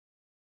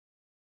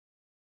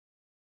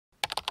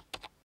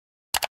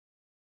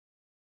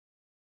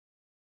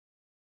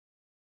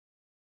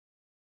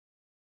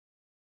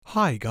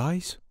Hi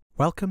guys,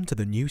 welcome to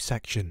the new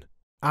section,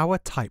 Our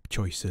Type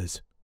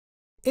Choices.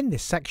 In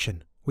this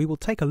section, we will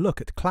take a look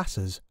at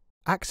classes,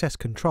 access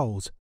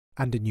controls,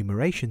 and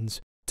enumerations,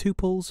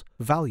 tuples,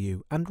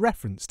 value, and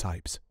reference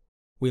types.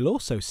 We'll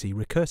also see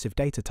recursive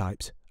data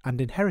types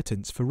and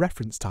inheritance for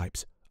reference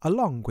types,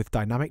 along with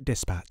dynamic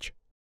dispatch.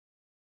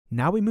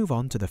 Now we move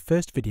on to the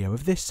first video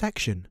of this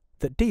section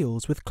that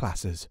deals with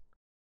classes.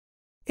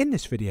 In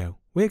this video,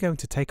 we're going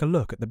to take a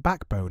look at the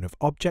backbone of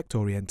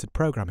object-oriented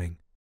programming,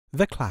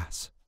 the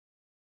class.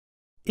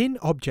 In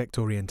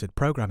object-oriented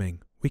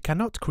programming, we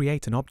cannot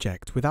create an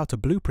object without a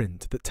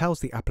blueprint that tells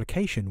the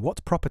application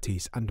what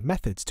properties and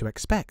methods to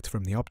expect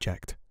from the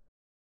object.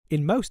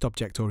 In most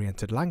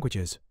object-oriented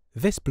languages,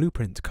 this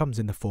blueprint comes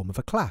in the form of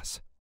a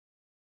class.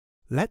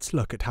 Let's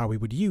look at how we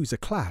would use a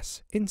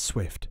class in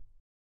Swift.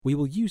 We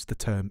will use the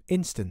term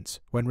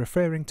instance when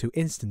referring to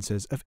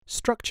instances of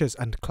structures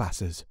and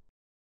classes.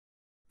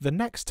 The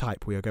next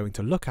type we are going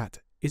to look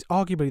at is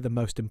arguably the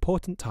most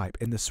important type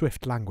in the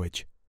Swift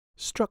language,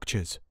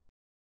 structures.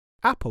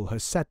 Apple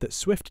has said that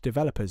Swift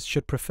developers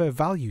should prefer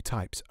value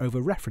types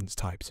over reference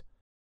types.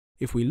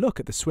 If we look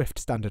at the Swift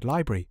standard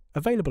library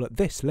available at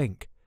this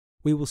link,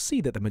 we will see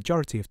that the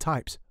majority of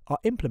types are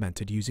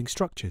implemented using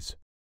structures.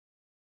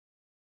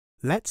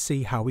 Let's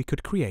see how we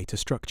could create a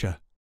structure.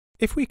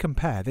 If we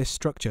compare this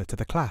structure to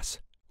the class,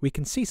 we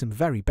can see some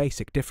very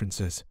basic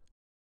differences.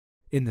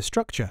 In the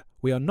structure,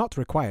 we are not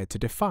required to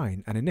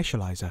define an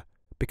initializer,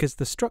 because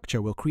the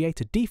structure will create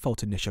a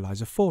default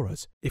initializer for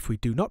us if we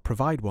do not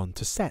provide one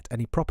to set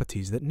any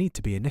properties that need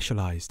to be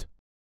initialized.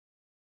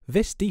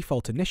 This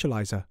default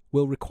initializer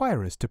will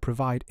require us to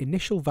provide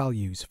initial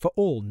values for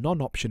all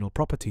non-optional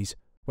properties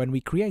when we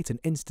create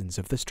an instance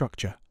of the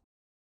structure.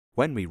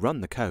 When we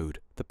run the code,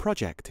 the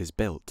project is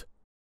built.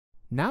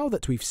 Now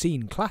that we've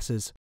seen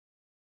classes,